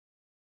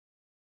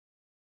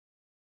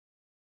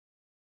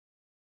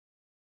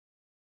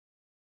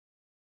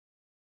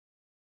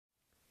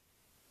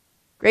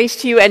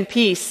Grace to you and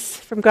peace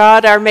from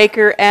God, our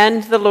Maker,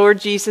 and the Lord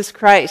Jesus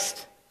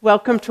Christ.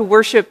 Welcome to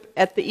worship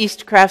at the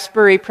East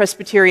Craftsbury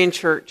Presbyterian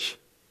Church.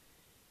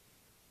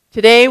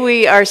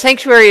 Today our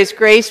sanctuary is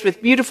graced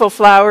with beautiful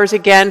flowers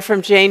again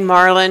from Jane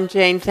Marlin.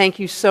 Jane, thank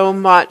you so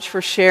much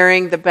for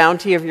sharing the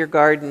bounty of your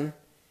garden.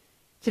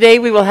 Today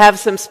we will have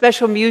some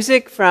special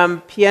music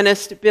from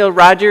pianist Bill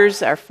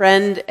Rogers, our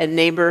friend and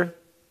neighbor.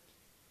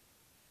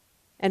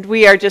 And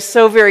we are just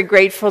so very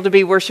grateful to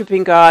be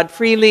worshiping God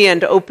freely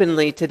and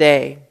openly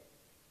today.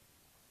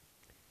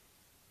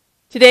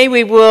 Today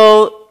we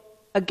will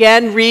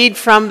again read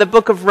from the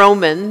book of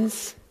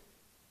Romans.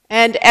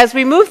 And as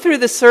we move through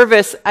the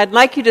service, I'd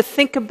like you to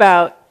think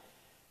about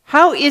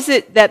how is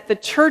it that the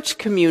church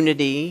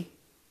community,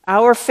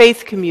 our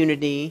faith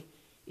community,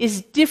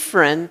 is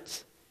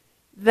different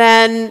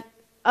than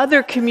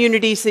other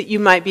communities that you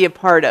might be a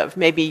part of.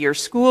 Maybe your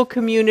school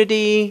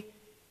community,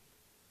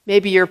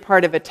 maybe you're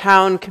part of a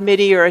town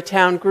committee or a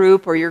town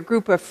group or your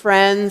group of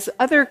friends,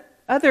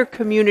 other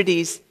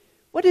communities.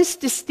 What is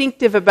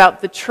distinctive about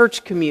the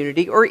church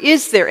community, or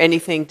is there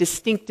anything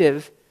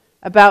distinctive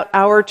about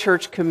our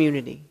church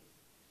community?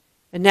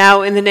 And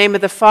now, in the name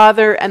of the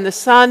Father, and the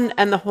Son,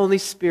 and the Holy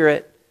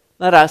Spirit,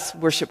 let us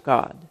worship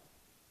God.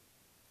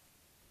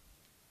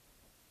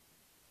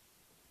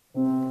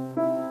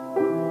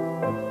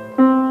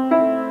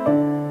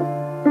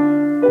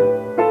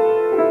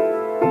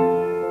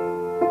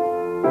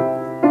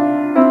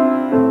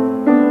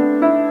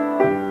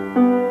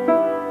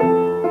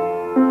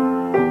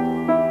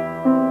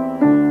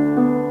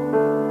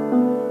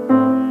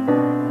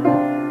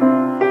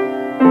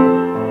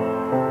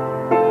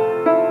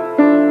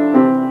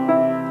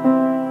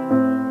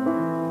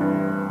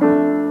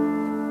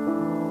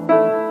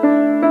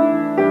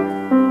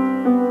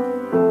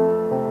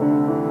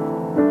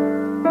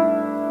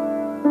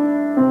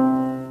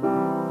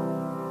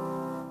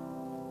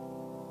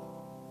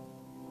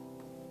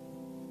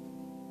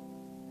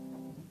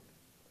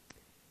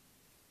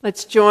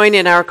 Let's join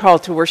in our call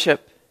to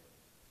worship.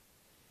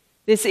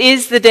 This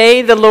is the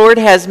day the Lord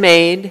has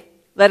made.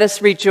 Let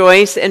us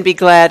rejoice and be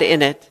glad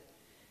in it.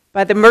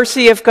 By the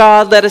mercy of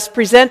God, let us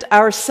present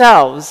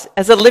ourselves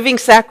as a living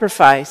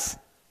sacrifice,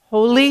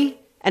 holy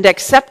and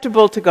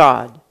acceptable to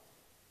God.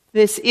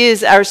 This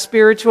is our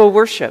spiritual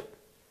worship.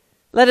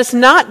 Let us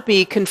not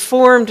be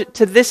conformed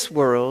to this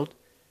world,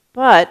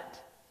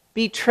 but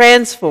be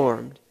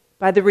transformed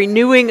by the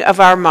renewing of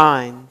our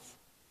minds,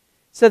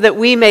 so that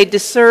we may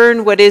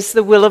discern what is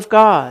the will of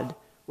God,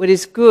 what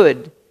is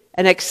good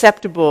and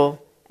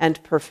acceptable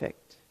and perfect.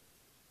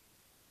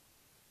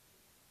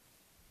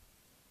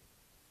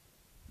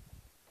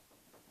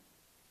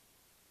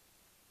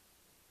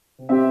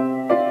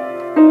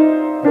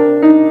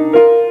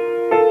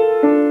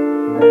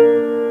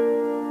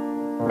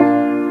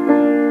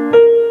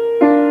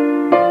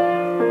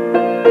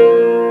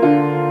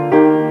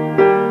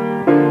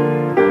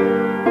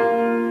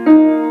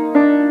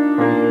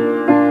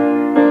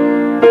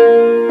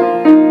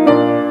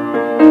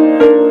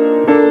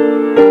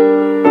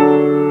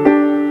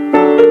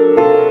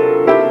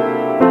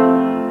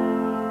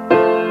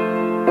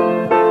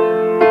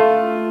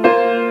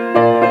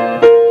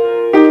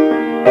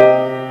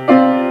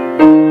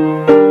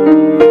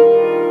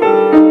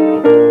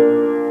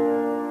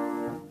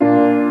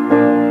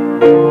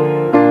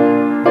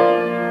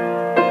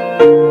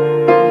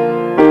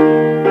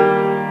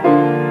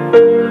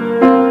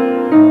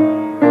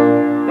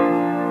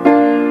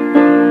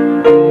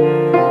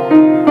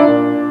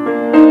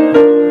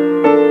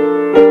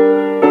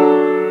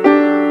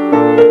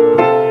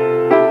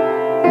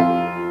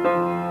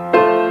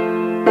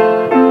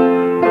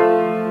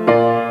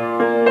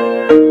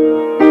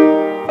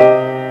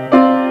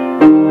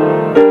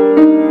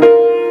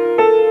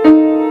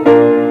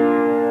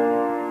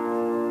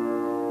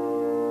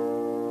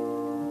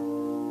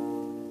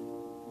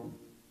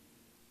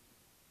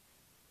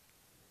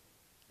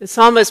 The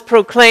psalmist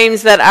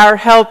proclaims that our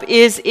help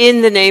is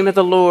in the name of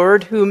the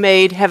Lord, who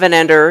made heaven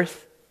and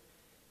earth.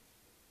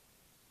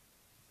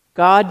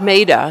 God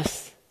made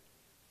us.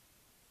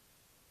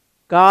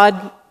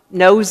 God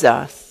knows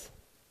us.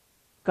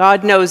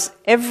 God knows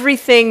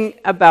everything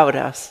about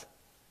us.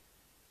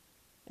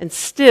 And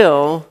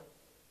still,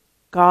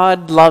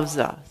 God loves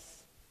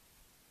us.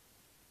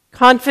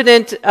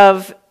 Confident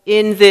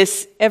in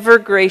this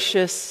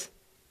ever-gracious,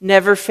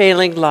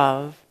 never-failing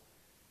love,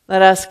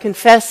 let us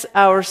confess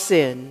our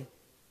sin.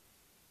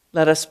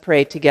 Let us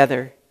pray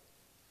together.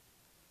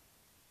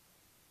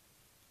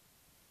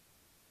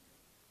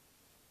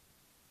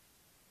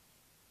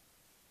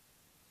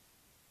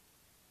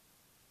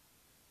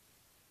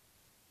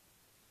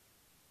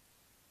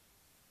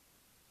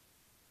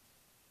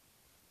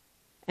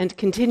 And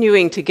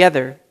continuing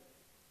together,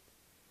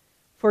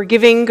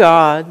 forgiving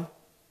God,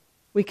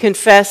 we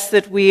confess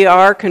that we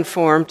are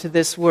conformed to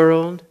this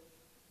world.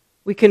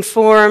 We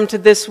conform to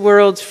this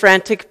world's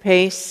frantic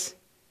pace,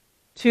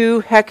 too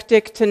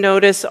hectic to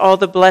notice all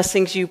the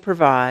blessings you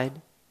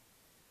provide.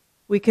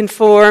 We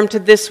conform to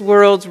this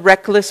world's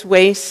reckless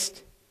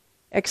waste,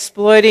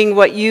 exploiting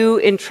what you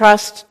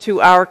entrust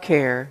to our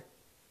care.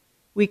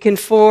 We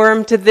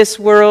conform to this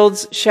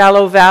world's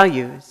shallow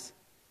values,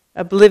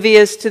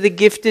 oblivious to the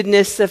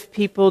giftedness of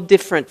people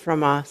different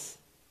from us.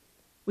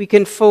 We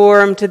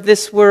conform to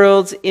this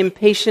world's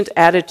impatient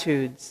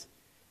attitudes,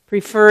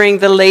 preferring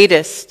the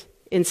latest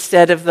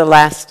instead of the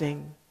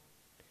lasting.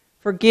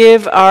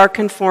 Forgive our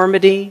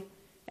conformity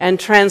and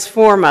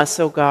transform us,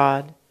 O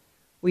God.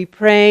 We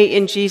pray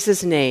in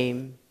Jesus'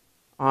 name.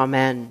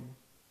 Amen.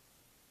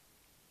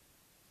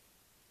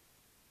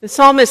 The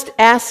psalmist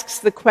asks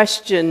the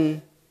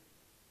question,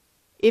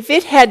 if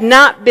it had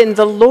not been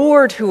the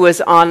Lord who was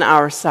on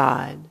our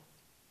side,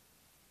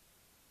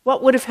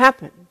 what would have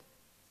happened?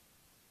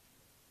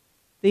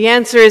 The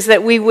answer is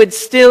that we would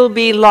still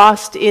be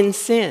lost in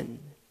sin.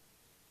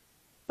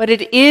 But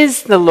it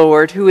is the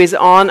Lord who is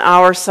on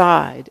our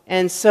side,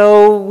 and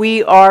so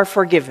we are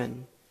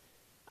forgiven.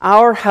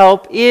 Our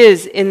help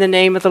is in the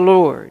name of the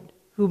Lord,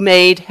 who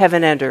made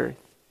heaven and earth.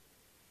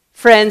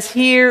 Friends,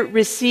 hear,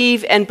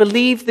 receive, and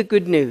believe the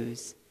good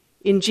news.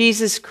 In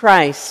Jesus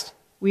Christ,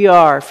 we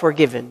are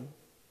forgiven.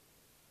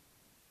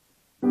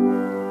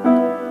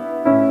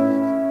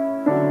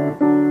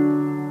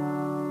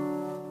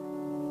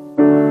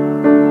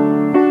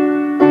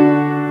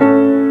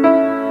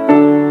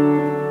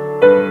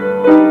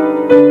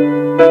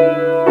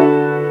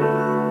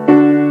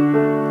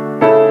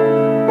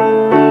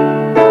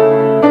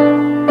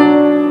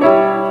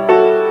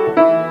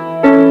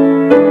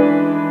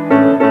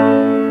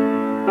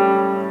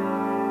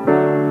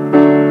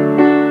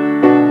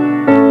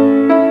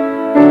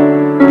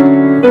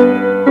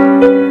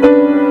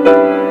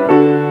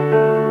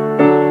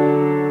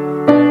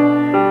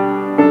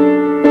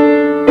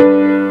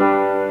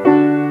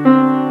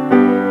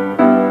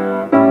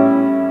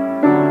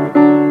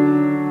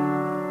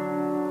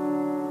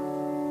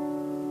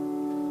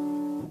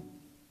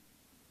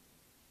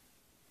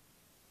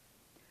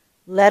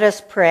 Let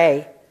us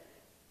pray.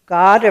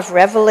 God of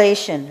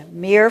revelation,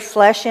 mere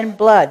flesh and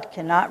blood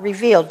cannot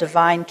reveal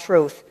divine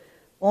truth.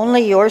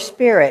 Only your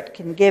Spirit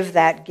can give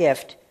that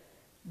gift.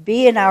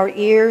 Be in our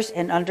ears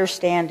and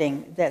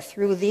understanding, that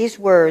through these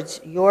words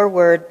your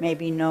word may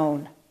be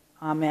known.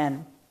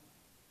 Amen.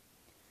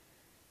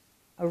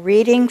 A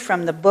reading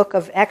from the book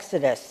of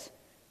Exodus.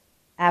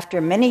 After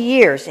many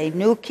years, a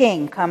new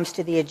king comes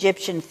to the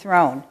Egyptian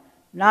throne.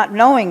 Not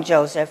knowing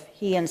Joseph,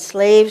 he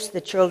enslaves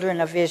the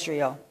children of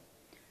Israel.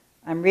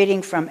 I'm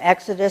reading from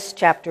Exodus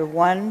chapter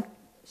 1,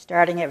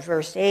 starting at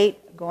verse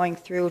 8, going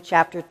through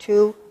chapter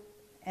 2,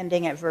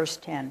 ending at verse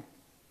 10.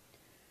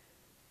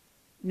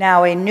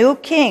 Now a new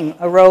king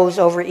arose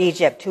over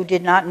Egypt who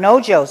did not know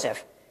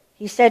Joseph.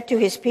 He said to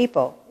his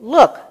people,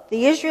 "Look,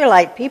 the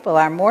Israelite people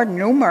are more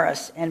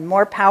numerous and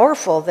more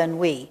powerful than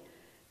we.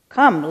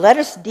 Come, let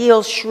us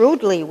deal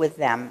shrewdly with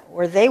them,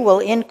 or they will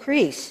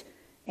increase.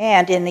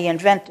 And in the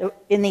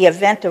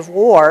event of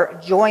war,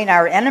 join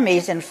our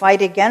enemies and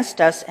fight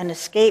against us and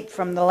escape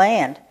from the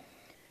land."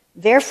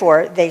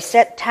 Therefore, they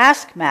set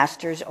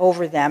taskmasters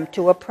over them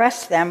to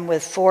oppress them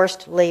with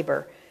forced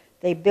labor.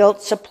 They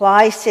built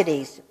supply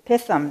cities,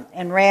 Pithom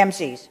and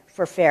Ramses,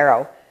 for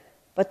Pharaoh.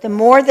 But the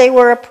more they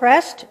were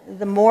oppressed,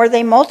 the more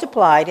they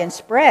multiplied and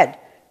spread,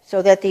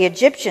 so that the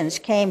Egyptians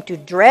came to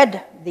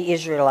dread the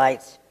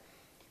Israelites.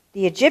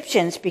 The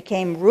Egyptians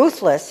became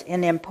ruthless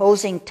in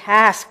imposing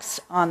tasks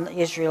on the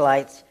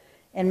Israelites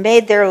and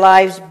made their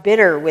lives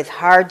bitter with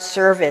hard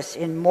service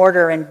in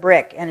mortar and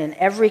brick and in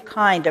every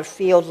kind of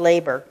field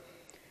labor.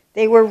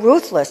 They were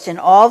ruthless in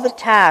all the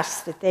tasks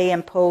that they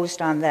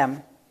imposed on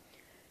them.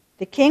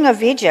 The king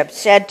of Egypt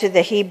said to the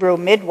Hebrew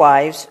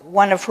midwives,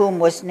 one of whom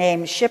was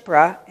named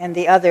Shiphrah and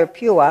the other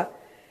Puah,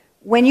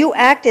 "When you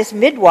act as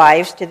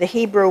midwives to the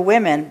Hebrew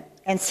women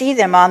and see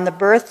them on the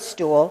birth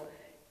stool,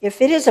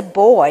 if it is a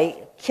boy,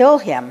 kill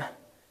him,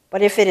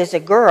 but if it is a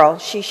girl,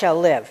 she shall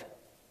live."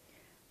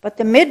 But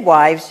the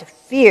midwives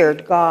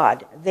feared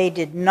God. They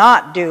did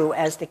not do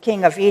as the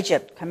king of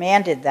Egypt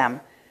commanded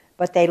them,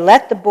 but they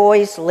let the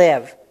boys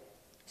live.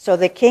 So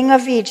the king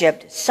of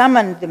Egypt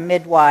summoned the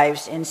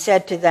midwives and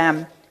said to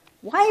them,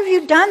 "Why have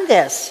you done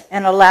this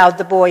and allowed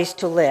the boys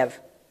to live?"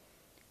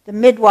 The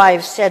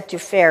midwives said to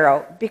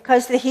Pharaoh,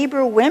 "Because the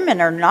Hebrew women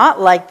are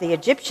not like the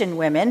Egyptian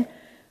women,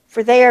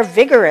 for they are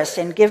vigorous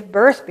and give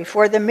birth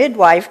before the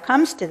midwife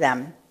comes to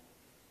them."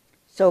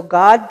 So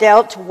God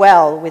dealt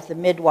well with the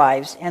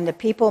midwives, and the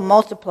people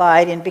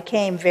multiplied and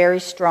became very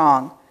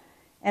strong.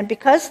 And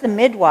because the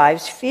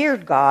midwives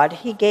feared God,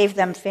 he gave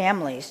them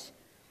families.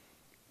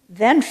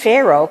 Then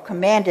Pharaoh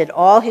commanded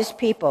all his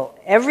people,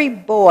 "Every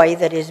boy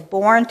that is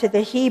born to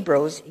the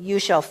Hebrews you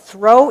shall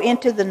throw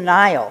into the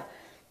Nile,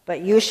 but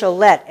you shall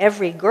let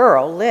every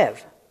girl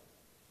live."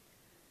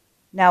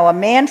 Now a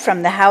man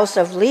from the house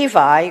of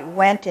Levi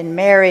went and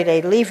married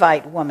a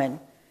Levite woman.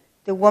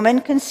 The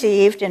woman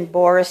conceived and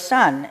bore a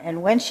son,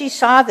 and when she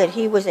saw that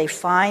he was a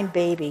fine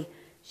baby,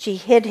 she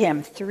hid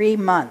him 3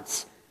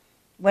 months.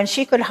 When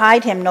she could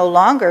hide him no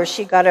longer,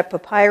 she got a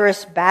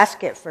papyrus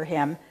basket for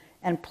him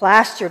and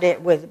plastered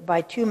it with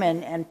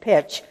bitumen and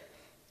pitch.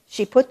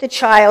 She put the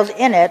child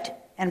in it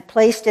and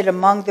placed it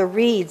among the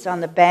reeds on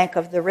the bank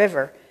of the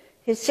river.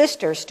 His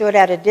sister stood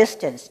at a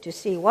distance to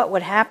see what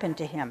would happen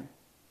to him.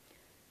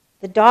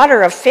 The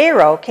daughter of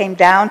Pharaoh came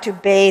down to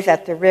bathe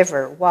at the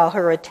river, while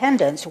her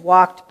attendants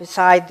walked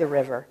beside the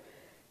river.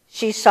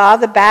 She saw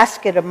the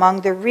basket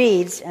among the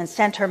reeds and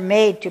sent her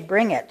maid to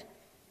bring it.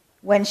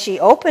 When she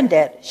opened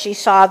it, she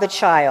saw the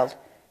child.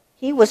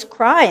 He was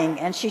crying,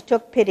 and she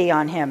took pity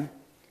on him.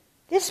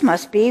 "This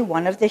must be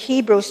one of the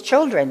Hebrews'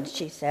 children,"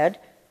 she said.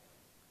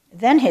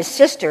 Then his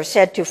sister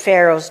said to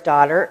Pharaoh's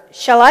daughter,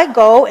 "Shall I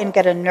go and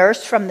get a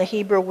nurse from the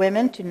Hebrew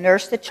women to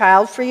nurse the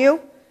child for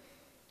you?"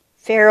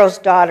 Pharaoh's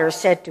daughter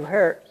said to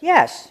her,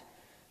 "Yes."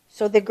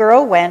 So the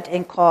girl went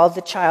and called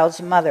the child's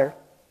mother.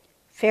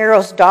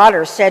 Pharaoh's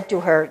daughter said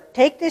to her,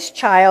 "Take this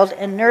child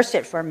and nurse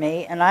it for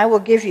me, and I will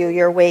give you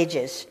your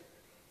wages."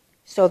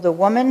 So the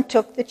woman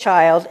took the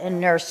child and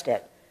nursed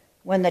it.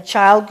 When the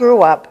child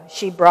grew up,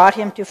 she brought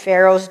him to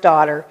Pharaoh's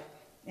daughter,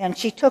 and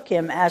she took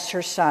him as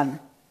her son.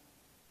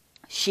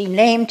 She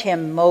named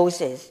him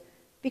Moses,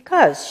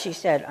 because, she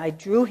said, "I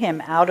drew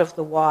him out of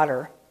the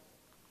water."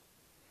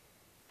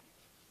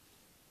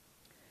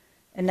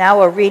 And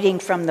now a reading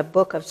from the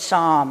book of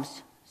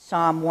Psalms,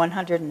 Psalm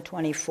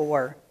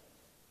 124.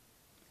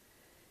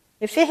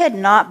 If it had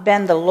not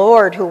been the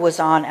Lord who was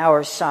on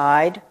our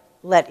side,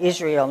 let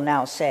Israel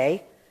now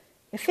say,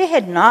 if it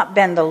had not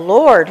been the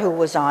Lord who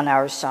was on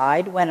our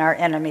side when our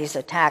enemies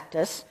attacked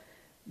us,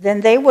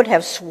 then they would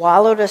have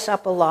swallowed us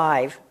up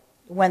alive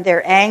when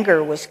their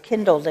anger was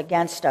kindled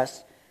against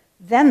us.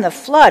 Then the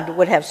flood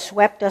would have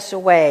swept us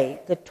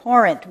away, the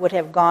torrent would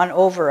have gone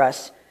over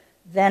us,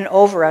 then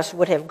over us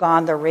would have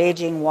gone the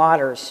raging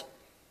waters.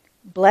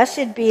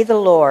 Blessed be the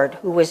Lord,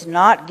 who has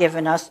not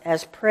given us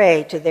as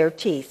prey to their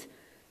teeth.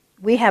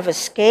 We have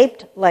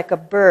escaped like a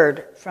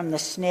bird from the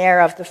snare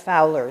of the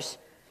fowlers.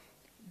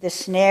 The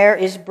snare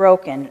is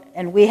broken,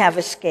 and we have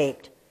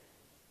escaped.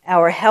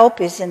 Our help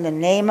is in the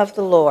name of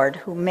the Lord,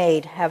 who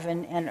made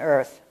heaven and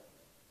earth.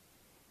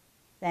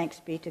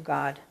 Thanks be to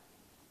God.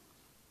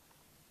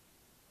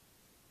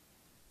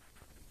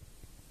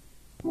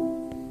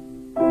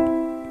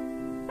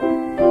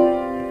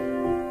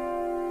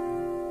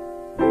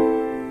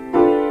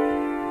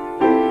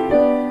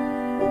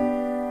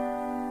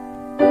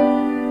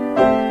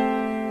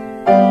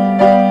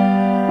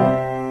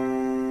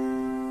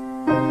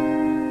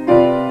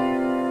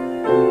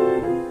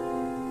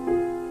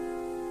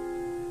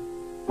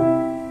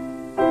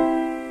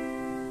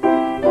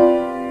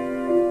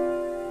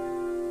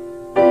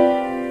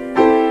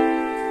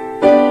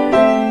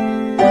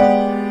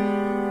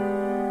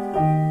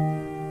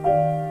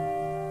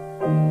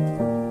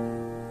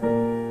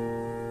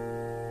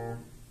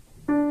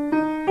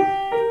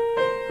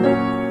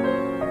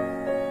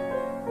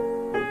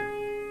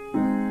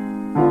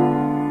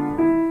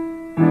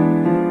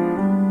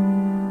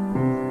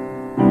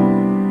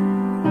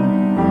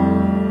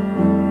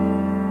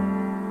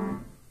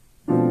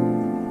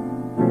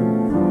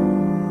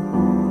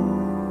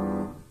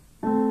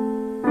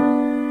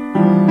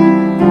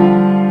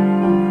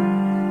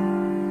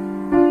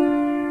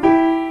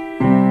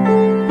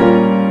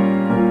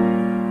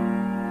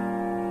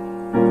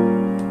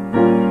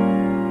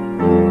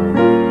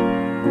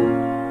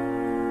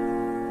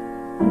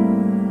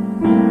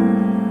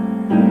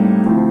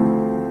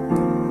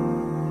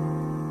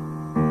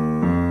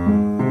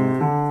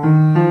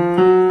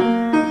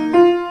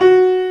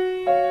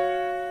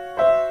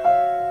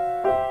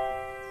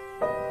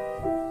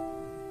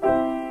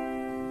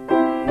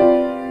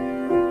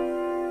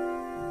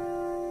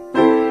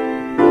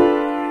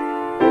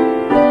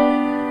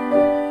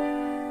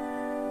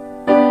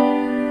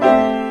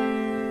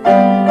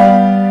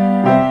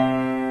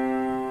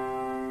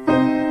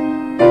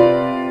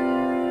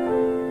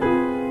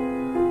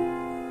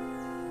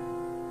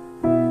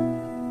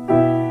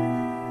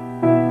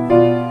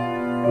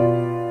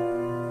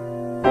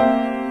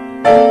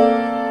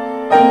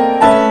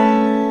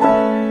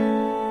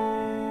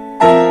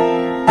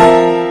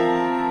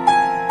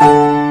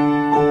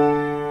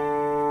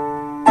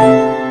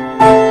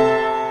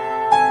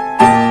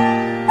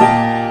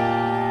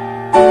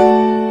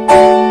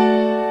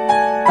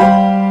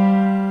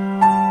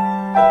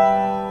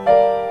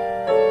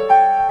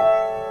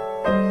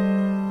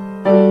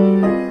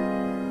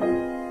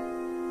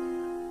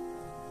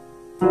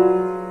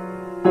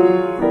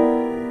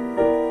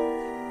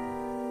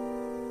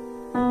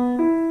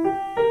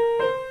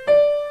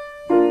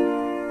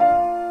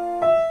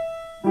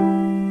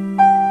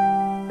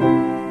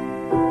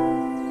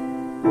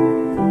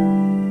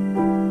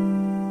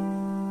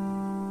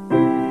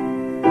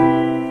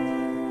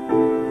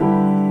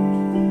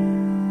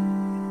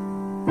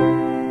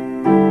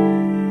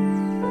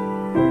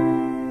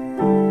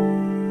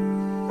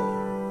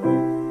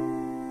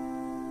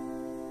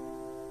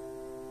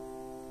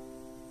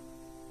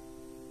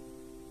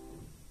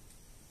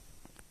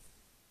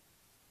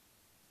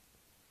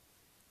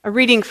 A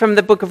reading from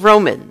the book of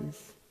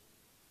Romans.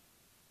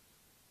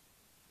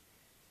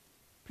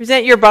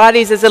 Present your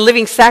bodies as a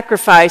living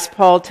sacrifice,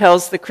 Paul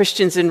tells the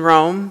Christians in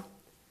Rome.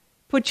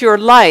 Put your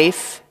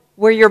life,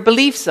 where your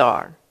beliefs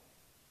are.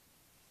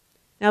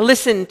 Now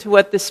listen to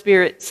what the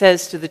Spirit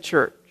says to the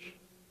church.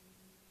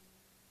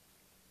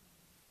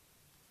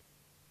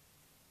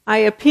 I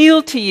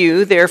appeal to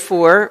you,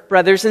 therefore,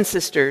 brothers and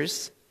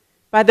sisters,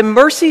 by the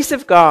mercies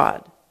of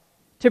God,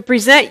 to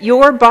present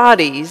your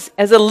bodies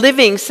as a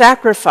living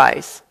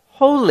sacrifice,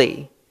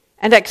 holy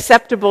and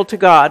acceptable to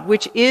God,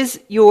 which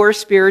is your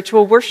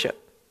spiritual worship.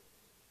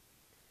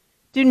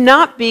 Do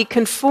not be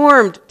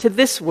conformed to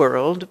this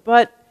world,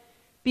 but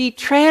be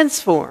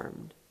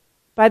transformed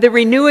by the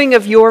renewing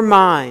of your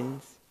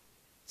minds,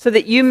 so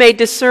that you may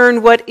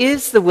discern what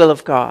is the will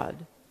of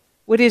God,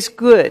 what is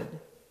good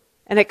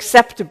and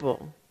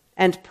acceptable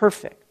and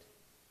perfect.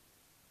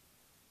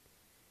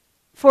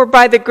 For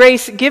by the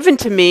grace given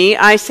to me,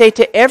 I say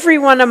to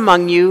everyone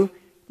among you,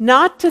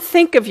 not to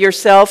think of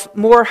yourself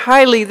more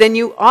highly than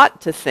you ought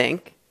to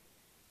think,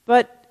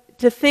 but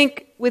to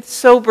think with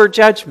sober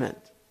judgment,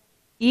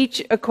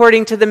 each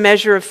according to the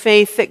measure of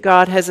faith that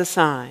God has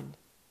assigned.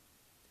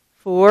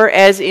 For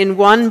as in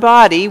one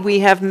body we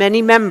have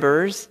many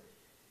members,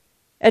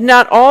 and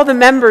not all the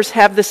members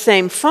have the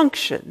same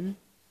function,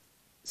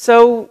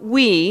 so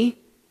we,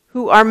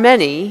 who are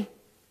many,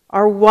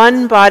 are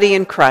one body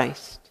in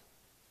Christ,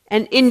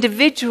 and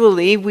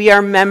individually we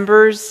are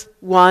members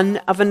one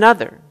of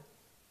another.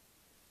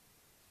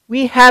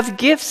 We have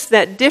gifts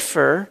that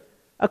differ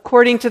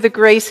according to the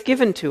grace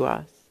given to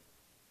us.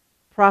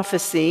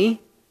 Prophecy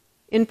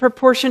in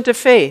proportion to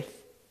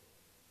faith,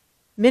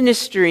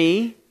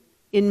 ministry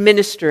in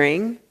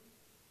ministering,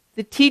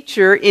 the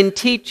teacher in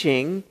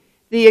teaching,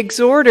 the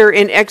exhorter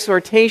in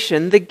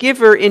exhortation, the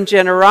giver in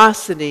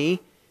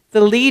generosity,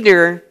 the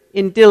leader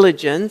in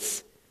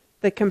diligence,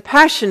 the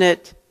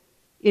compassionate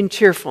in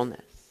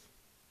cheerfulness.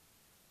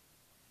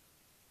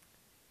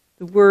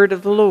 The word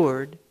of the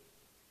Lord.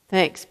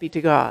 Thanks be to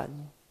God.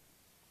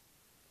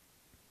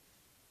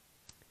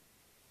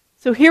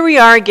 So here we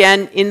are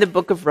again in the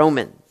book of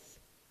Romans.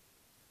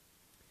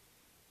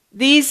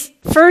 These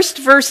first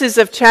verses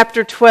of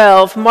chapter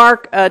 12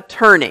 mark a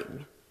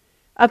turning.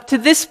 Up to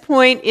this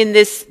point in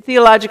this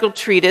theological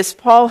treatise,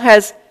 Paul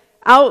has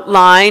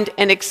outlined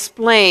and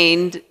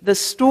explained the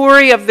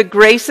story of the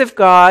grace of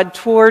God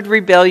toward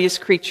rebellious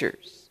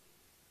creatures.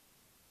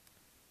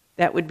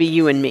 That would be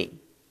you and me.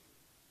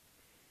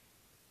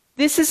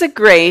 This is a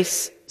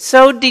grace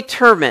so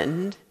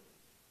determined,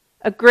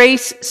 a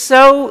grace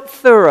so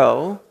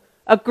thorough,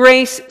 a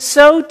grace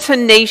so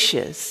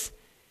tenacious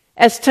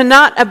as to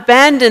not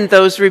abandon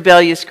those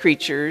rebellious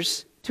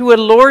creatures to a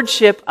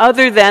lordship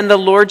other than the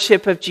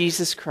lordship of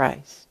Jesus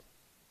Christ.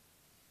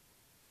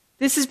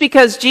 This is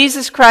because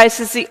Jesus Christ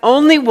is the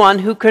only one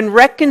who can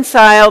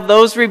reconcile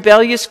those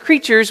rebellious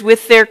creatures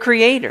with their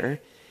Creator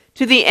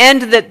to the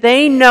end that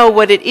they know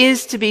what it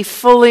is to be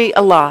fully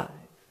alive.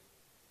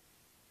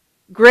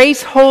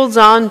 Grace holds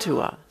on to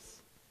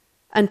us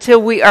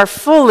until we are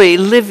fully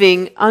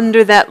living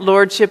under that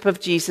lordship of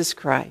Jesus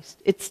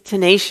Christ. It's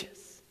tenacious.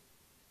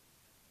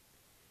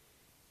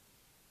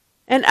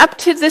 And up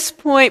to this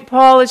point,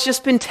 Paul has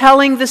just been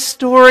telling the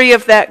story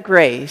of that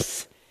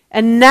grace.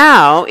 And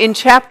now, in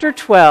chapter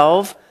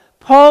 12,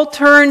 Paul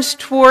turns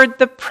toward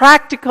the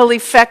practical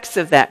effects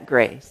of that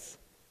grace.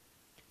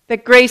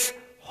 That grace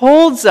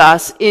holds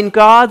us in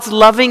God's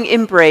loving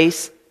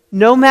embrace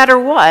no matter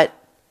what,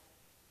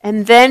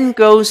 and then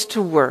goes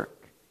to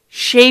work,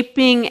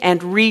 shaping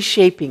and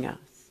reshaping us.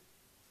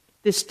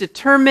 This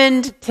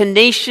determined,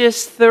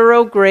 tenacious,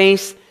 thorough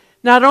grace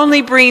not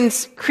only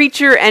brings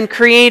creature and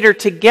creator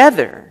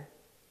together,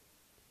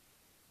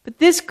 but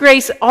this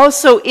grace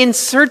also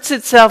inserts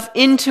itself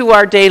into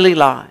our daily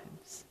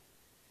lives.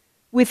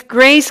 With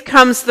grace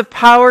comes the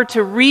power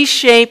to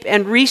reshape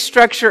and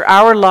restructure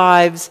our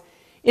lives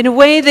in a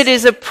way that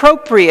is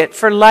appropriate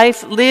for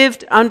life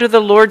lived under the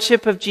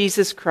lordship of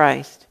Jesus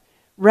Christ,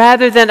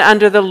 rather than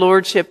under the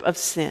lordship of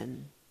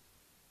sin.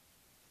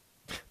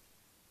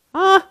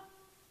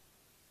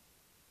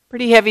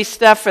 Pretty heavy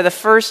stuff for the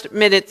first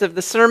minutes of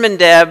the sermon,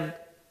 Deb.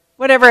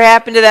 Whatever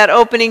happened to that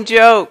opening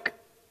joke?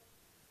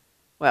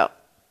 Well,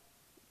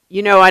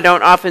 you know I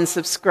don't often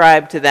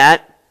subscribe to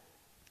that.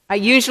 I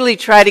usually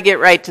try to get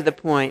right to the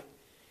point.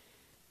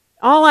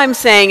 All I'm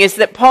saying is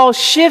that Paul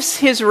shifts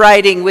his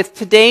writing with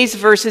today's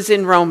verses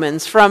in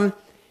Romans from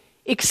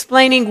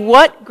explaining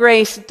what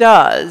grace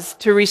does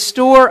to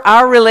restore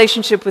our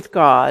relationship with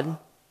God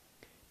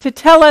to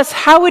tell us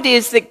how it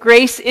is that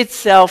grace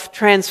itself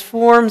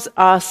transforms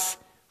us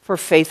for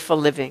faithful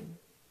living.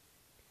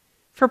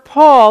 For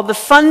Paul, the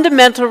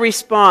fundamental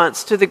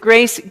response to the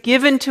grace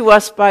given to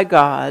us by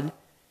God,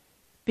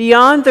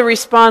 beyond the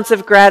response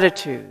of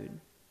gratitude,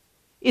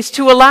 is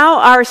to allow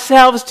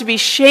ourselves to be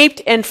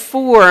shaped and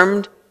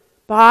formed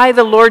by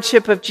the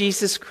lordship of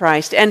Jesus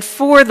Christ and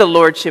for the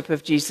lordship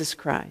of Jesus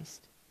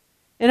Christ.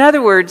 In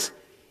other words,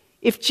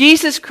 if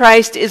Jesus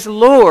Christ is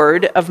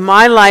Lord of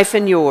my life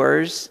and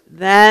yours,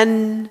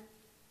 then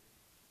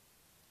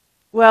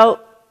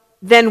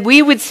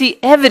we would see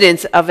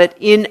evidence of it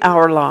in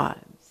our lives.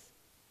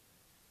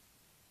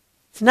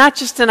 It's not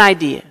just an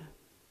idea.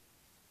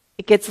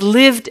 It gets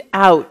lived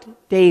out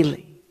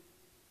daily.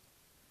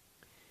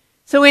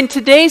 So in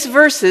today's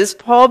verses,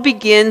 Paul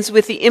begins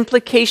with the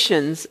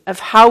implications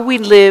of how we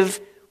live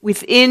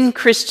within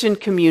Christian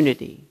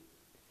community.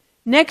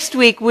 Next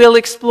week, we'll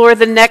explore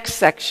the next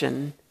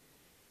section,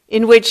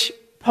 in which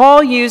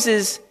Paul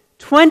uses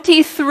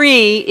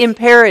 23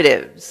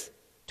 imperatives,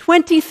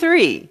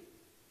 23,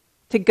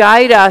 to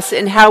guide us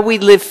in how we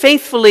live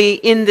faithfully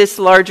in this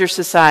larger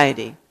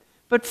society.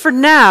 But for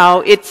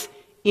now, it's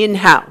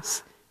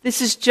in-house.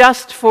 This is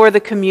just for the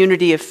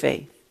community of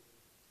faith.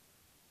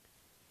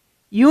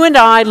 You and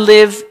I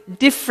live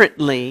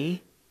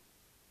differently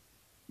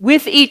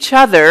with each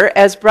other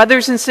as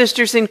brothers and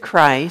sisters in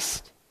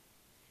Christ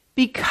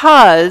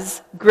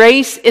because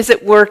grace is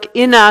at work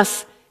in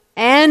us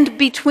and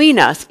between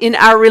us in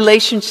our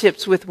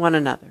relationships with one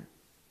another.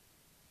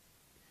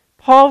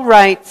 Paul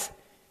writes,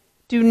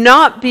 "Do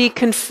not be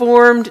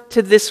conformed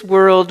to this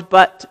world,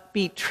 but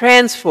be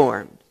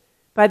transformed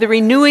by the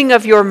renewing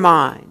of your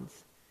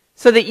minds,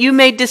 so that you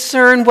may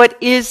discern what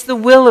is the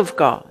will of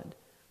God,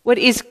 what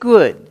is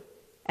good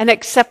and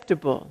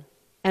acceptable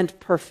and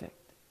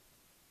perfect."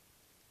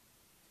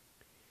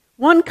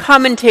 One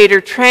commentator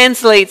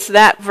translates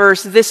that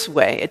verse this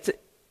way.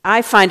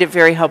 I find it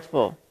very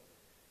helpful.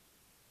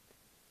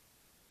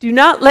 "Do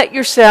not let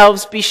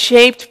yourselves be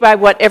shaped by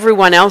what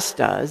everyone else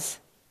does,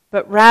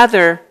 but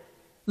rather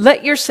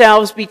let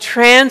yourselves be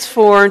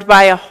transformed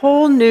by a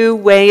whole new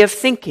way of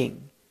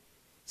thinking,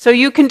 so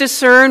you can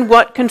discern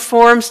what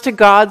conforms to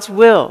God's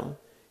will,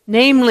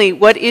 namely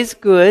what is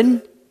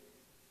good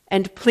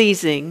and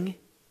pleasing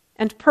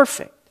and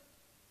perfect."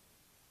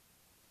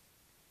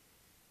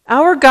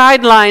 Our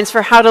guidelines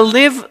for how to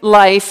live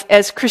life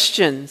as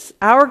Christians,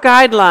 our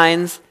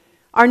guidelines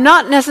are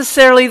not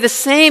necessarily the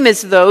same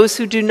as those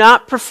who do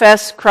not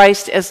profess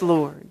Christ as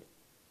Lord.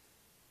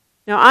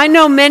 Now, I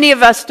know many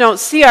of us don't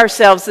see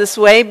ourselves this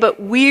way,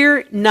 but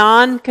we're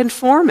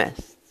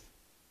nonconformists.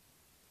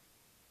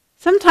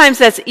 Sometimes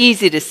that's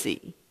easy to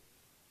see,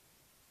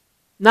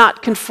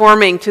 not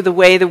conforming to the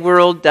way the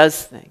world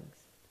does things.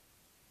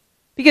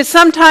 Because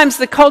sometimes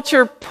the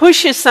culture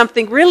pushes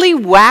something really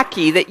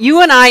wacky that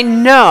you and I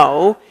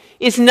know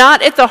is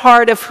not at the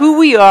heart of who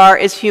we are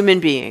as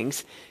human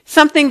beings,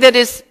 something that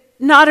is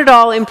not at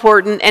all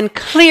important and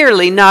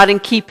clearly not in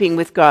keeping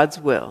with God's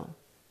will.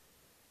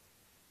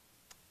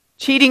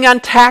 Cheating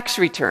on tax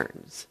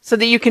returns so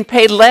that you can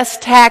pay less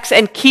tax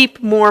and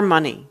keep more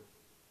money.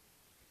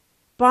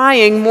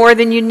 Buying more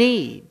than you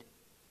need.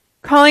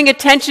 Calling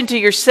attention to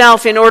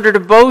yourself in order to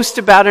boast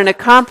about an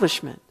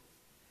accomplishment.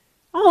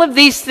 All of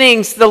these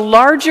things the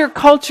larger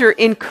culture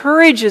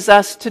encourages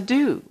us to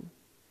do.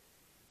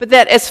 But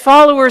that as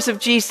followers of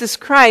Jesus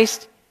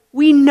Christ,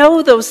 we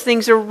know those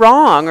things are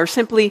wrong or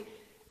simply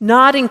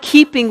not in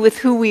keeping with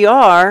who we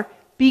are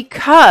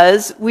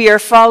because we are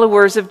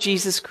followers of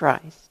Jesus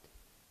Christ.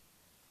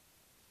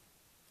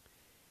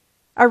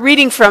 Our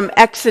reading from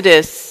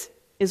Exodus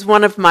is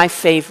one of my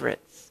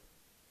favorites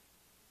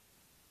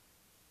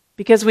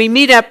because we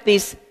meet up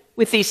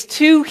with these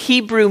two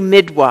Hebrew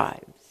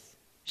midwives,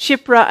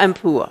 Shiphrah and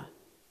Puah.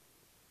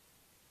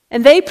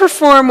 And they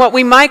perform what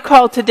we might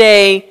call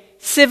today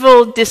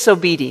civil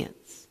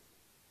disobedience.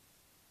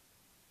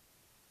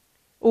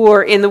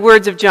 Or, in the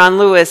words of John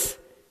Lewis,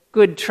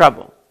 good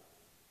trouble.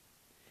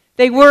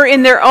 They were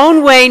in their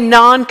own way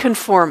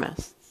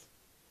nonconformists.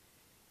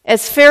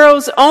 As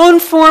Pharaoh's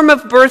own form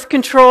of birth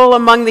control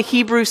among the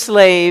Hebrew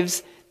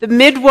slaves, the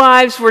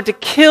midwives were to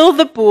kill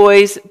the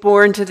boys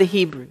born to the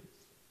Hebrews.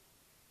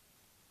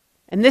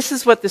 And this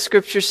is what the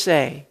scriptures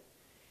say.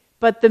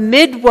 "But the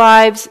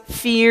midwives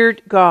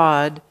feared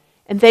God,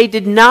 and they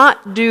did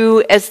not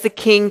do as the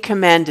king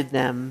commanded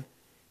them,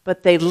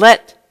 but they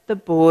let the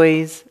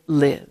boys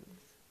live."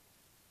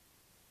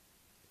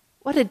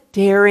 What a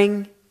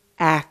daring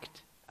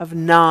act of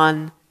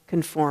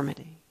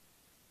non-conformity.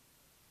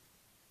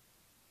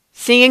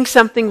 Seeing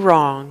something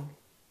wrong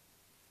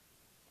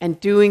and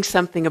doing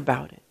something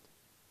about it.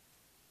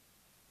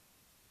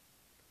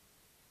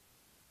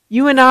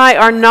 You and I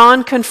are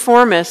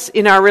nonconformists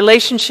in our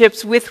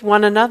relationships with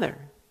one another.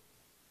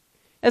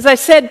 As I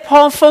said,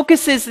 Paul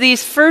focuses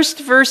these first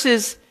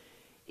verses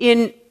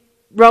in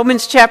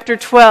Romans chapter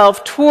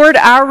 12 toward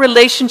our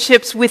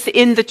relationships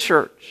within the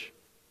church.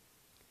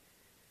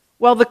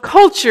 While the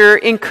culture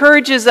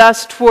encourages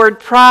us toward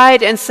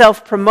pride and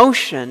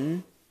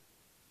self-promotion,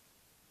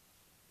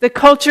 the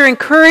culture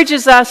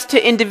encourages us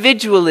to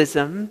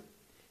individualism,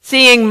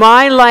 seeing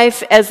my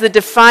life as the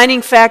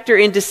defining factor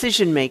in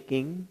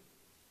decision-making.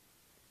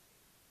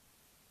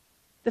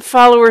 The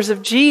followers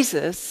of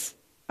Jesus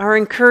are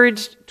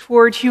encouraged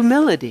toward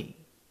humility,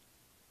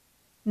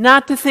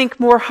 not to think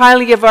more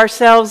highly of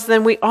ourselves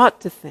than we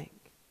ought to think.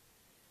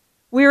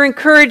 We are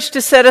encouraged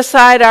to set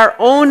aside our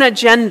own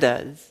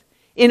agendas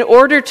in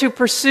order to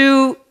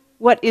pursue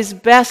what is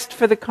best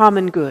for the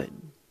common good.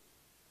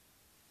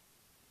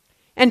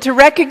 And to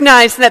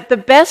recognize that the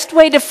best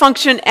way to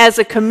function as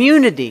a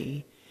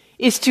community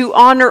is to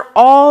honor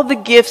all the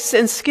gifts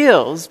and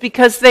skills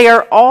because they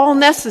are all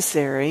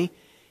necessary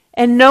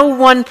and no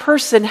one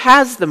person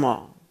has them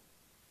all.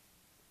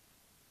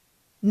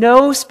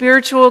 No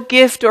spiritual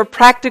gift or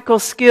practical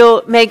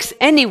skill makes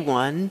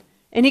anyone,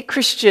 any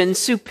Christian,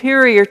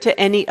 superior to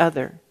any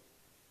other.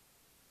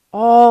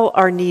 All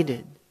are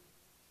needed.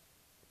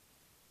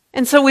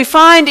 And so we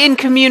find in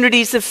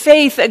communities of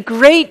faith a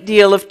great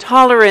deal of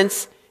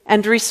tolerance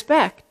and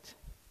respect.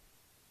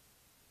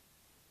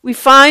 We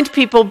find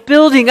people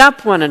building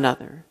up one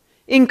another,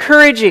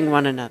 encouraging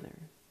one another.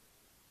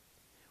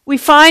 We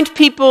find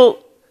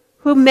people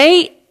who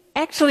may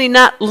actually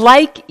not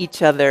like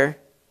each other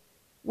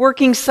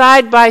working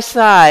side by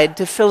side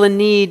to fill a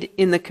need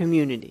in the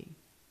community.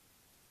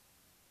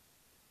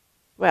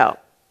 Well,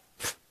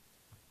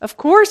 of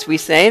course we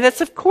say,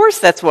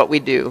 that's what we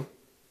do.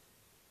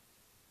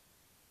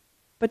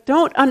 But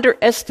don't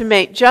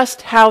underestimate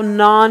just how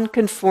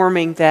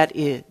non-conforming that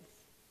is.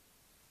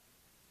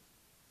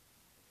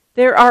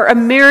 There are a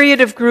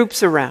myriad of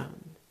groups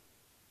around.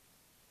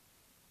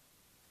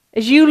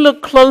 As you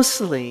look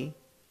closely,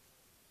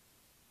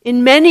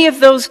 in many of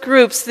those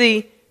groups,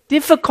 the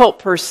difficult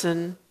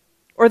person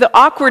or the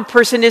awkward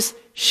person is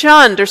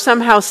shunned or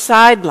somehow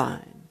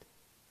sidelined.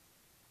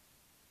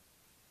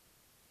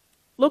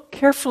 Look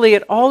carefully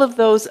at all of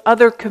those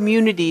other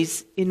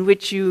communities in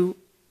which you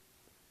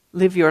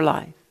live your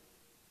life.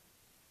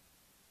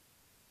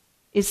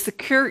 Is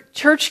the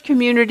church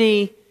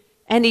community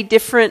any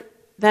different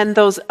than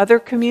those other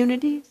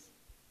communities?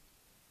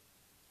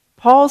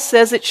 Paul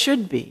says it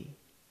should be,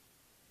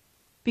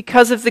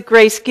 because of the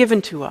grace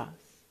given to us.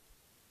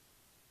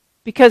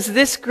 Because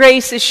this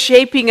grace is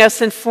shaping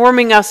us and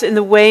forming us in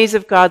the ways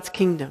of God's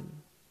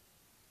kingdom.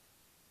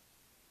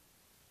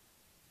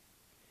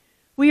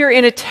 We are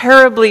in a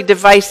terribly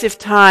divisive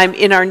time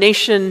in our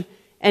nation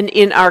and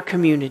in our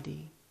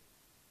community.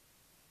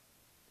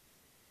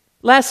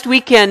 Last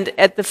weekend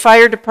at the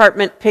fire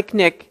department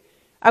picnic,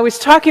 I was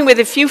talking with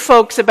a few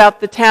folks about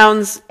the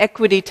town's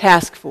equity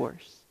task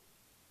force.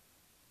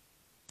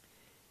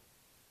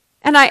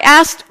 And I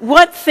asked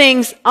what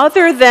things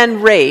other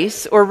than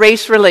race or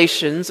race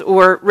relations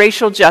or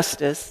racial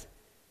justice,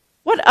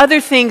 what other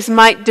things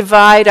might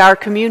divide our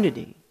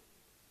community?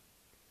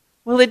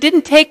 Well, it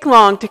didn't take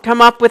long to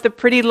come up with a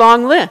pretty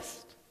long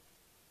list.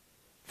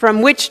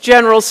 From which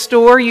general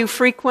store you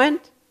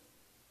frequent,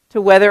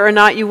 to whether or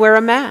not you wear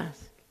a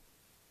mask.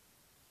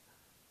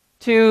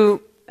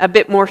 To, a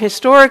bit more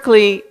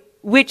historically,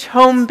 which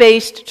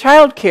home-based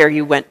childcare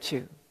you went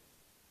to.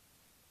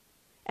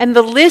 And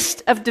the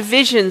list of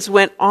divisions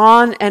went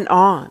on and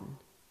on.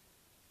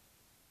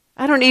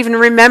 I don't even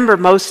remember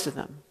most of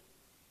them.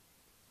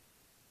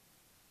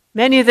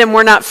 Many of them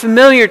were not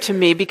familiar to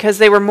me because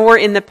they were more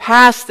in the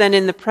past than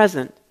in the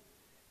present.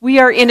 We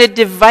are in a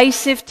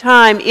divisive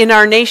time in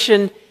our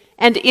nation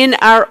and in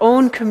our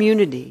own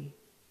community.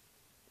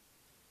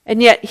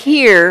 And yet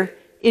here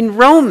in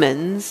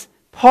Romans,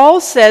 Paul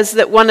says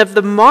that one of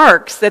the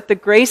marks that the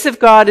grace of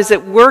God is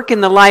at work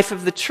in the life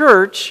of the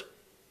church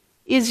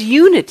is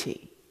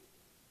unity.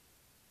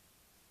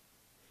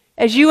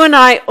 As you and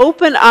I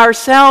open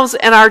ourselves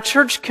and our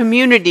church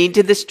community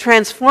to this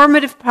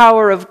transformative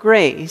power of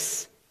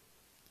grace,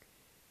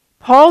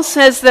 Paul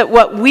says that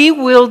what we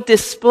will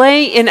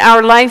display in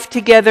our life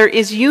together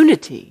is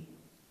unity.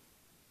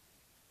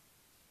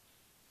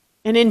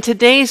 And in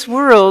today's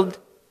world,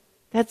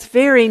 that's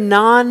very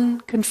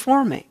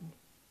non-conforming.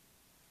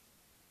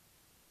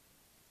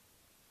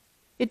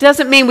 It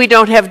doesn't mean we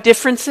don't have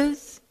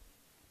differences.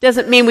 It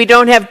doesn't mean we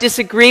don't have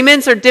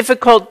disagreements or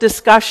difficult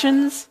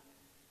discussions.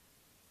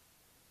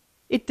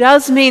 It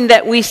does mean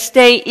that we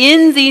stay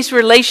in these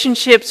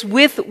relationships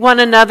with one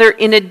another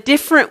in a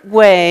different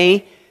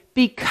way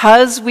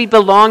because we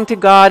belong to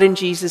God in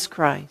Jesus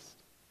Christ.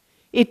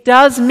 It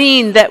does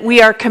mean that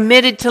we are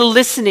committed to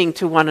listening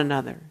to one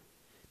another,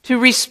 to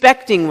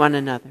respecting one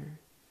another,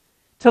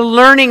 to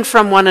learning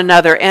from one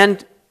another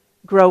and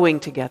growing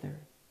together.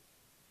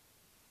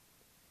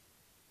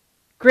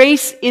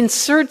 Grace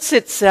inserts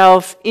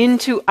itself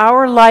into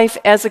our life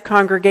as a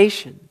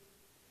congregation.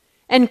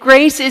 And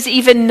grace is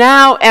even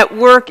now at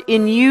work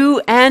in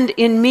you and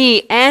in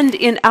me and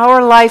in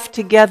our life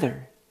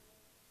together.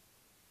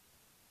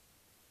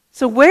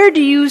 So where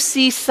do you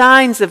see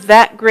signs of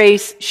that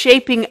grace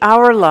shaping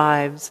our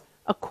lives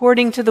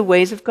according to the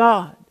ways of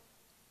God?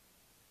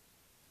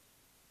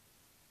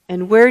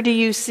 And where do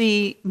you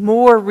see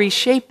more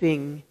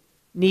reshaping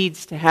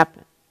needs to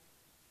happen?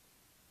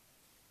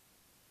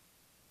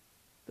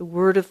 The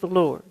word of the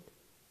Lord.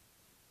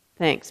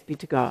 Thanks be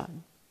to God.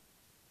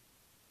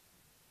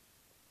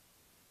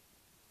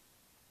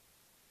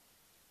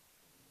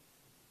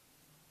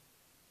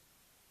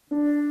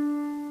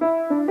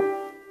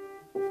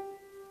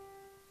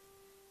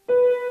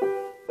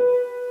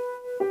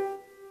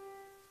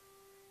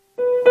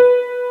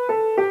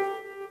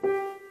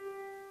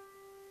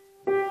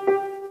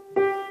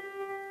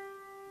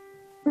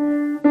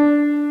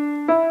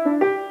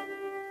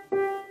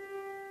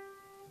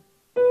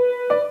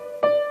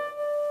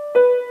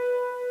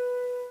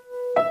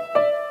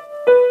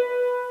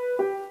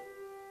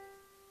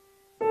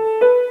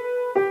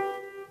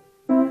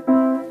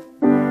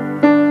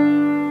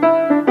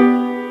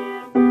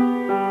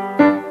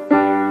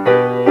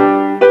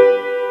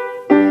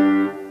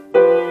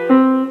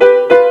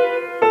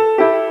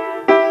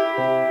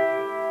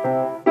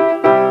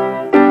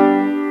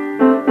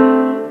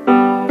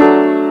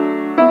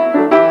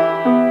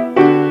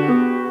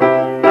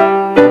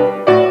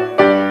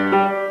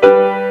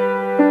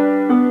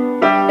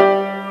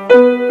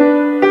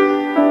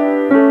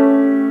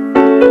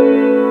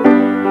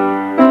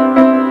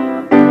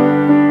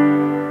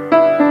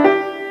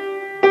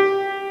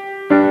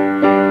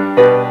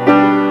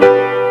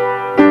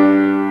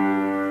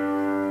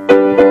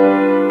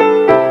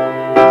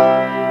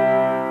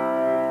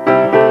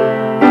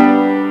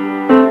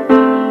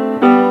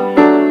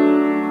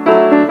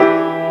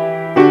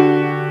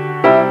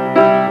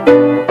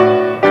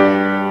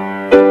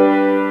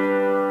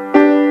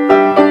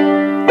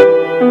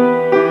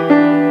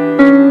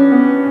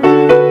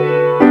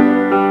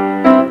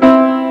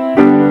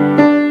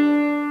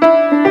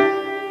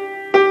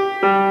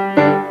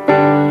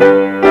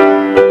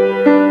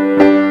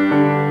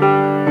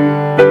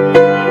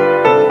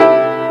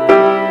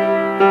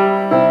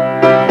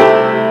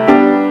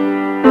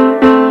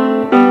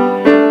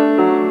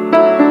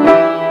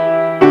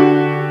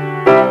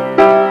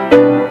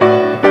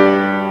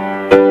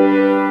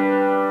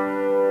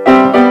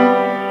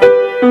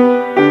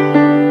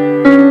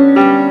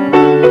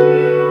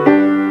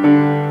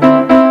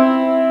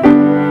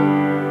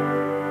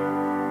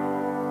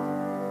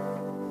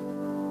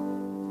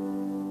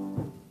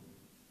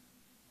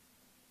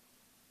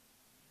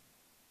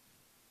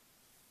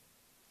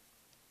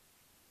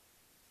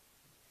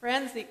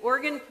 Friends, the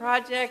organ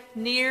project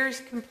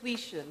nears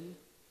completion.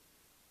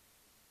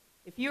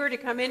 If you were to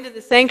come into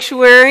the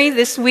sanctuary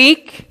this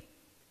week,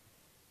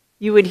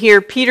 you would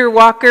hear Peter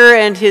Walker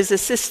and his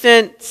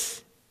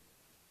assistants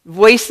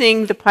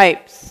voicing the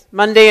pipes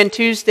Monday and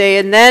Tuesday,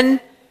 and then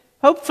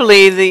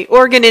hopefully the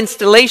organ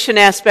installation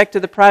aspect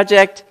of the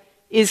project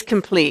is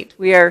complete.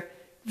 We are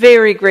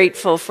very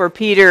grateful for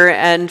Peter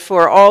and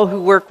for all who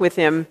work with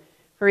him,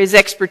 for his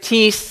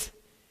expertise,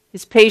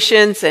 his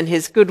patience, and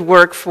his good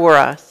work for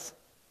us.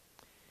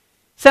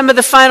 Some of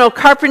the final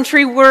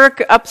carpentry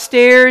work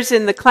upstairs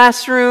in the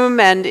classroom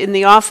and in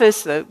the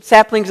office, the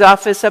sapling's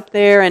office up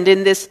there, and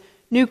in this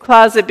new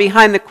closet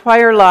behind the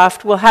choir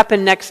loft will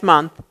happen next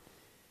month.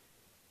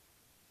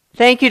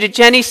 Thank you to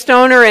Jenny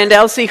Stoner and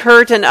Elsie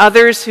Hurt and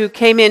others who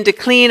came in to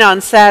clean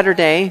on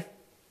Saturday.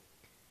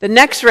 The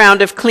next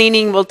round of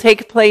cleaning will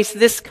take place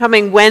this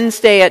coming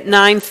Wednesday at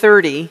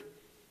 9:30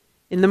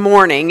 in the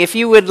morning. If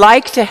you would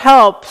like to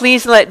help,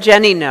 please let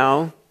Jenny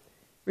know.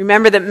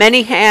 Remember that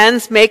many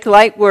hands make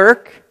light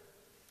work.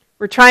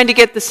 We're trying to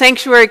get the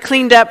sanctuary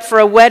cleaned up for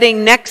a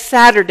wedding next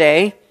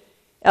Saturday.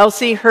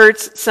 Elsie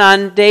Hurt's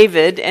son,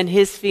 David, and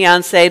his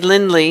fiancée,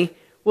 Lindley,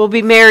 will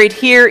be married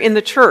here in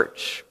the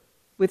church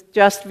with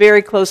just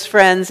very close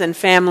friends and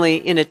family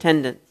in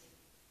attendance.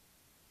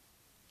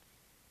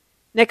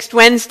 Next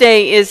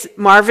Wednesday is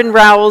Marvin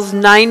Rowell's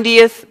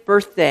 90th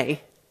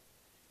birthday,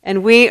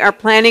 and we are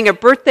planning a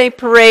birthday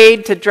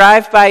parade to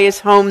drive by his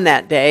home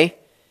that day.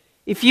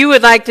 If you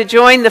would like to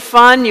join the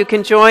fun, you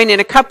can join in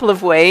a couple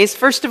of ways.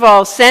 First of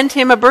all, send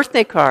him a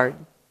birthday card.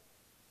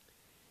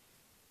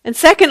 And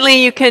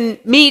secondly, you can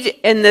meet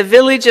in the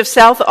village of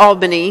South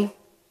Albany,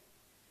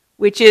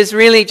 which is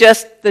really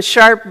just the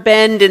sharp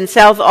bend in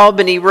South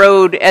Albany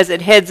Road as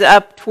it heads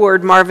up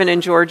toward Marvin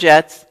and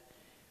Georgette's.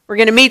 We're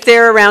going to meet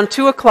there around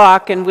 2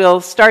 o'clock, and we'll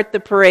start the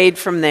parade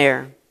from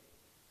there.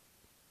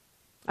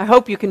 I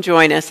hope you can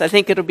join us. I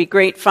think it'll be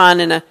great fun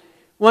and a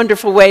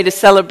wonderful way to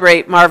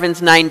celebrate Marvin's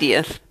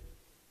 90th.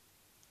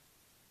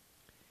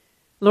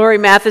 Lori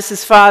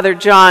Mathis's father,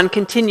 John,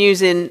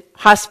 continues in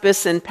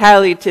hospice and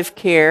palliative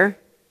care.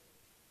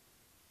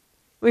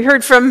 We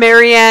heard from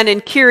Marianne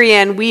and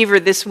Kirianne Weaver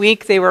this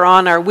week. They were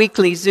on our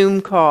weekly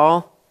Zoom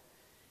call.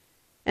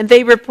 And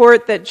they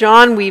report that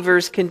John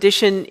Weaver's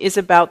condition is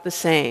about the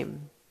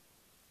same.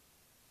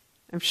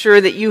 I'm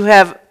sure that you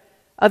have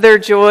other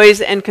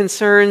joys and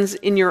concerns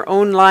in your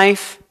own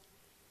life.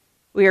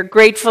 We are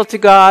grateful to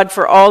God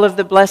for all of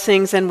the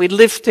blessings, and we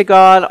lift to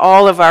God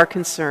all of our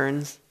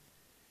concerns.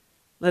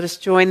 Let us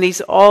join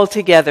these all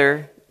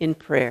together in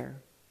prayer.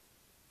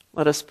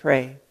 Let us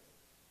pray.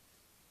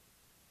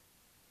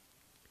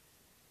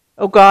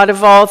 O God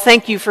of all,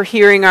 thank you for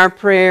hearing our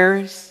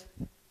prayers.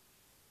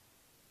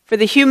 For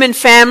the human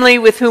family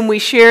with whom we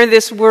share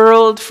this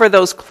world, for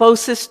those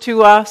closest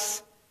to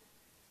us,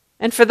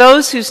 and for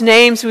those whose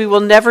names we will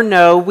never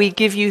know, we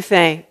give you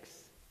thanks.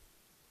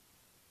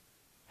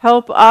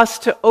 Help us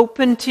to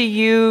open to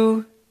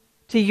you,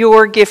 to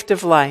your gift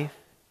of life,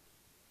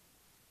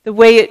 the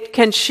way it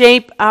can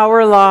shape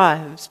our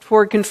lives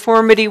toward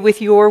conformity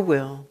with your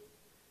will,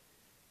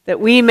 that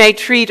we may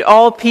treat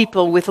all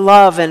people with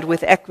love and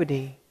with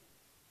equity.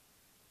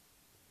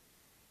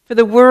 For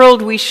the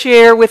world we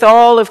share with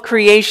all of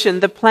creation,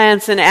 the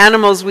plants and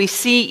animals we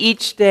see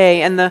each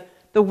day, and the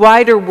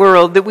wider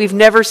world that we've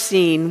never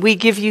seen, we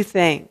give you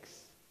thanks.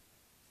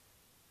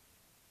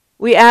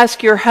 We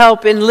ask your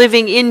help in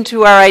living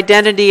into our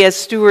identity as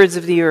stewards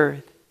of the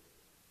earth.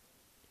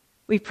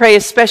 We pray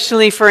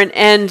especially for an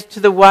end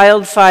to the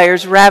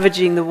wildfires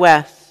ravaging the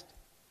West.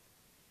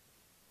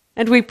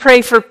 And we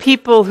pray for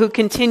people who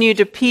continue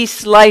to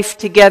piece life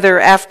together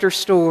after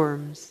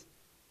storms.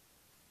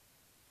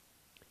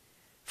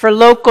 For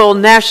local,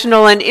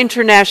 national, and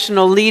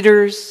international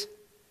leaders,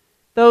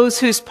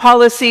 those whose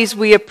policies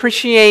we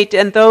appreciate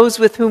and those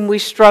with whom we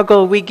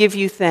struggle, we give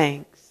you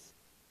thanks.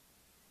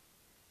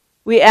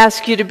 We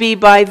ask you to be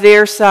by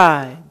their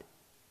side,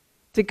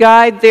 to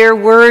guide their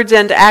words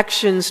and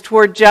actions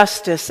toward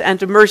justice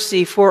and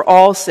mercy for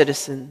all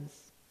citizens.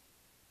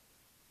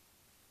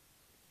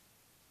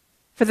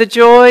 For the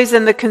joys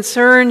and the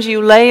concerns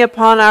you lay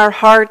upon our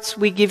hearts,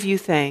 we give you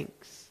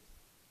thanks.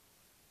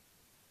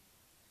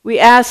 We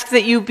ask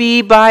that you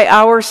be by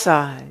our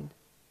side,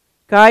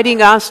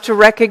 guiding us to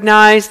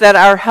recognize that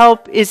our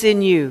help is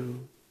in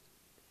you.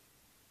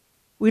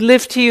 We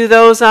lift to you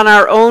those on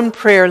our own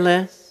prayer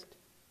list,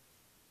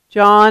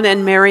 John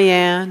and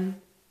Marianne,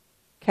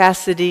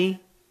 Cassidy,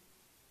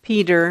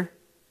 Peter,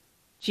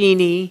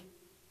 Jeannie,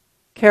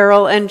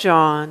 Carol and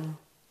John,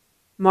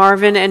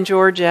 Marvin and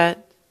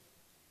Georgette,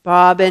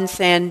 Bob and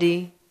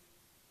Sandy,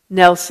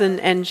 Nelson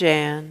and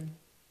Jan.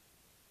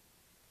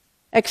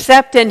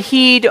 Accept and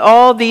heed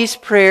all these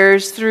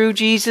prayers through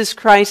Jesus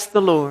Christ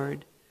the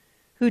Lord,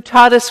 who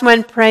taught us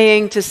when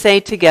praying to say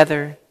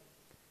together,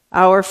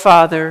 Our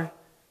Father,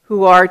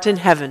 who art in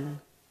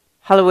heaven,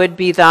 hallowed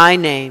be thy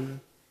name.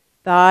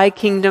 Thy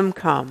kingdom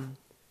come.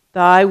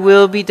 Thy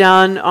will be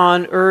done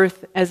on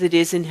earth as it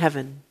is in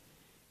heaven.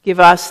 Give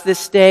us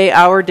this day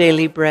our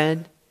daily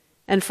bread,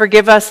 and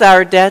forgive us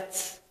our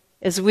debts,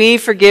 as we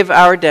forgive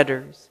our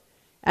debtors.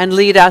 And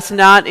lead us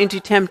not into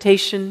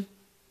temptation,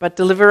 but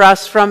deliver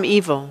us from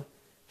evil.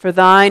 For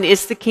thine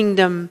is the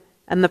kingdom,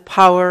 and the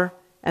power,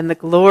 and the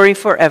glory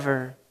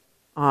forever.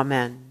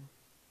 Amen.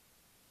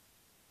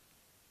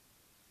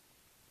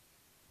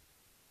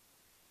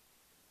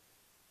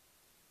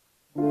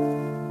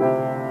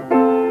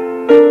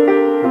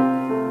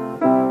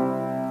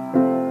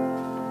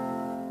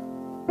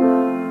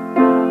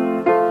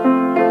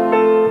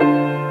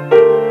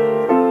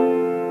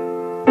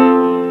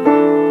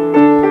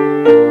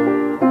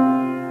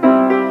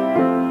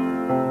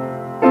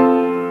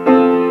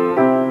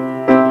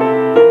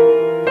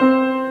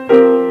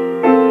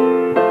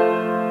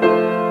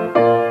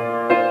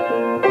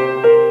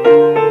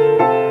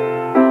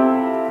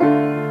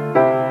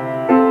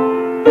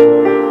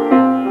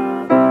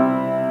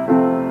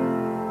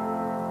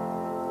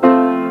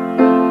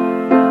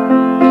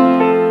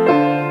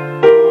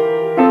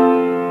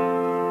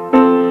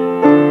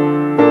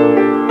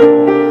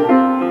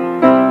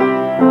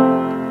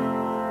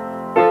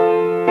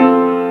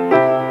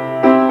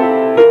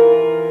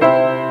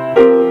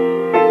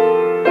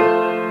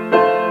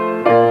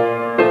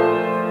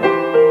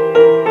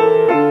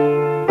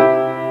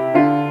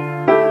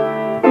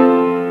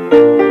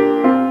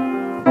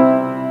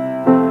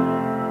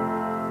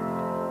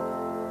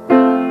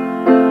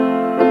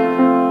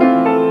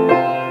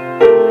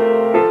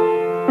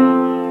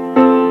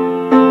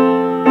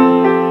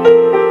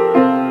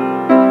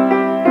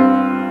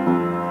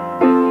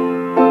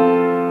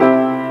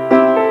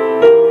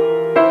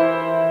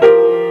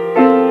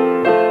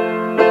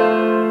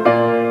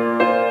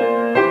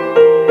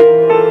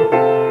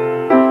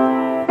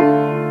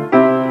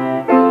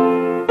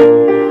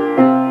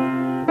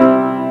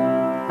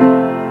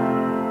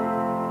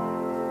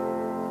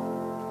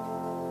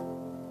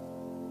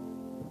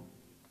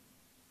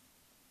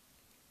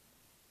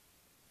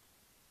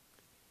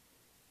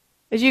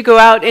 As you go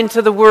out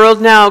into the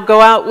world now,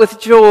 go out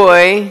with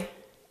joy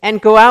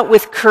and go out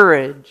with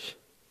courage.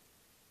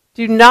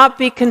 Do not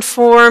be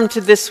conformed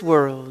to this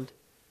world,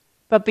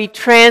 but be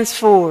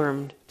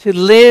transformed to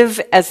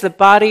live as the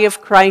body of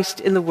Christ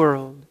in the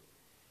world.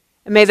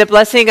 And may the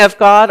blessing of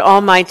God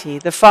Almighty,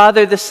 the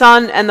Father, the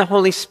Son, and the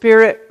Holy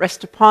Spirit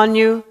rest upon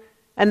you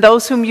and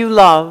those whom you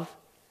love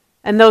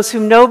and those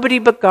whom nobody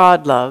but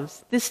God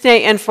loves, this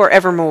day and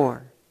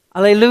forevermore.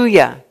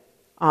 Alleluia.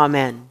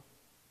 Amen.